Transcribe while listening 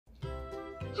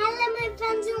my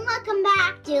friends, and welcome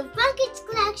back to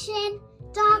PELQENI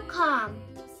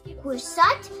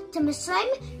Kursat të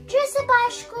mësojmë disa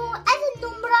bashku edhe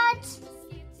numrat.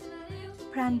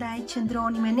 Prandaj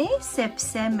qëndroni me ne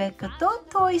sepse me këto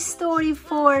Toy Story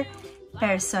 4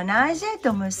 personazhe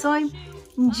do mësojmë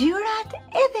ngjyrat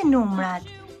edhe numrat.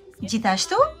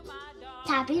 Gjithashtu,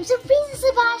 të hapim surprize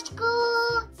së bashku.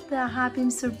 Të hapim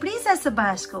surpriza së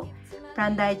bashku.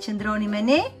 Prandaj qëndroni me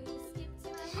ne.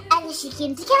 Edhe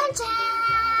shikim të këndshëm.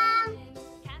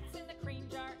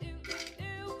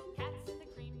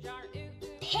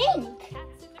 Pink,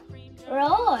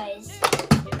 rose,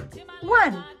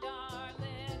 1,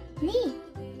 me,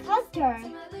 color,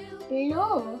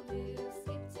 blue,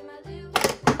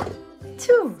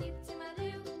 2,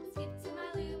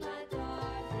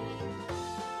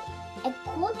 a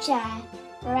kucha,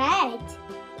 red,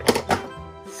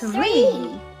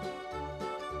 3,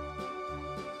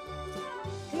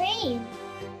 green,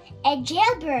 a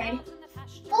jailbird,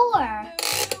 4,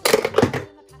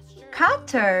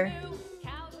 cutter,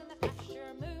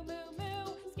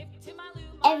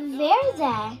 a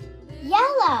verde,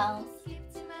 yellow,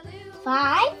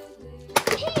 5,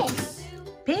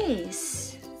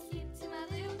 peace.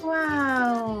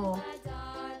 Wow!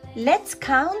 Let's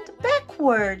count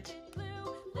backward.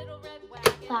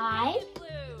 5,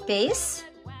 Peace,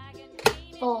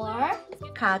 4,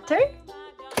 cutter,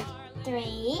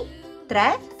 3,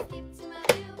 3,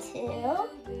 2,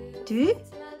 2,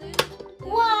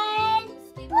 1.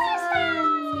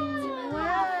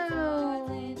 Wow!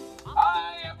 I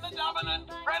am the dominant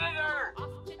predator,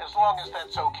 as long as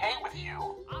that's okay with you.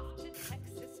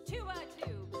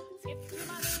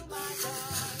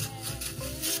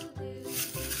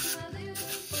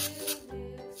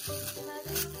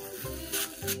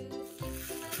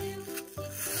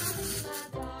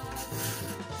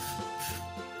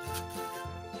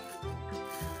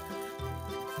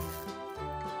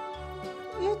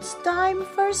 It's time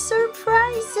for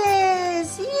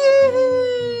surprises!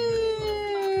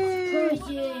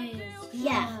 Yay!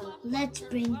 Yeah, let's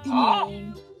bring the Oh.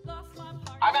 name.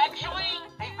 I'm actually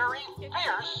a very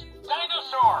fierce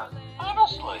dinosaur,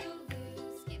 honestly.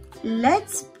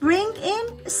 Let's bring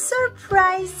in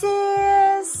surprises!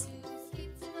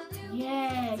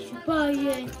 Yeah,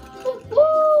 surprises. Woo!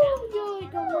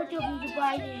 Come here to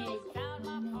surprises.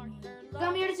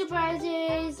 Come here to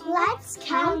surprises. Let's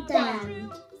count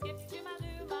them.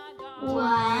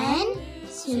 1,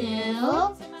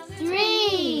 2,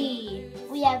 3.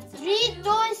 We have 3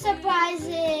 toy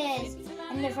surprises.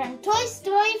 And they're from Toy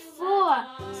Story 4.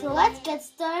 So let's get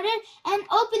started and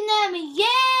open them.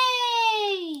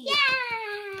 Yay! Yeah!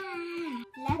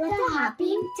 Let the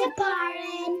hapim to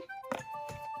Baron.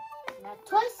 Now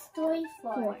Toy Story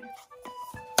 4.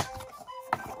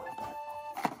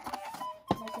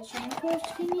 Mesojme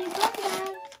Femije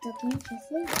lodrat.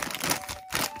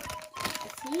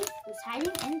 Let's see who's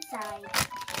hiding inside.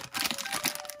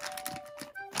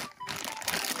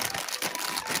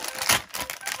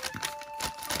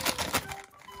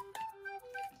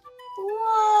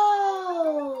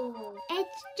 Whoa!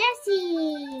 It's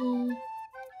Jessie.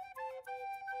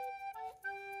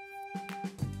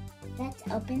 Let's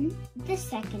open the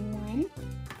second one.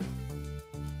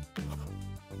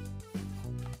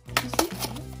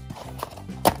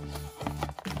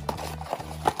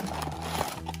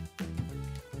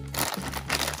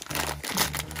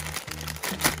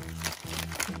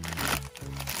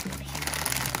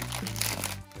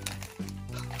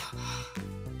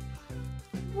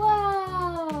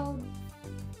 Wow!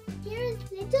 Here's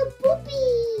little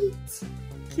Boopit.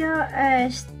 Kjo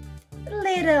është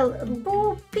Little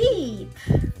Bo Peep.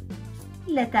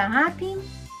 Le ta hapim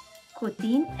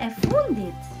kutin e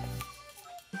fundit.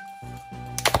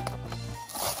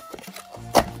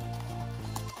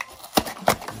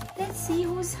 Let's see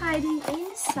who's hiding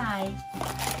inside.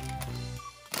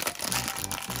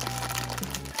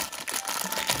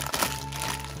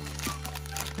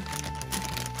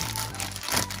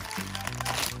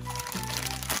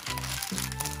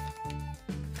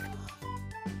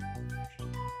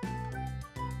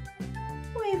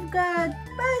 We've got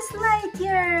Buzz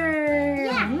Lightyear!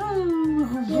 Yeah. Woo.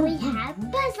 Here we have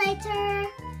Buzz Lightyear.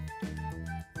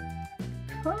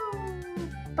 Oh,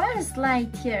 Buzz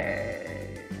Lightyear!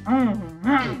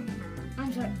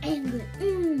 I'm so angry.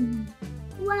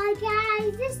 Well,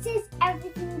 guys, this is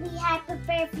everything we had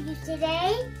prepared for you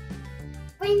today.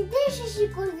 When this is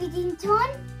your video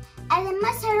tone, and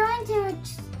MOS HARRONI to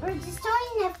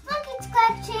registering at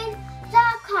PELQENI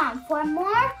for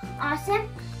more awesome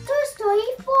Toy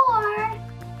Story 4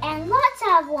 and lots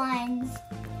of ones.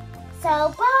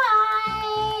 So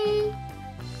bye!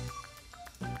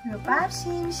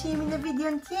 Mirupafshim, shihemi në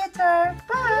videon tjetër.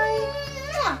 Bye!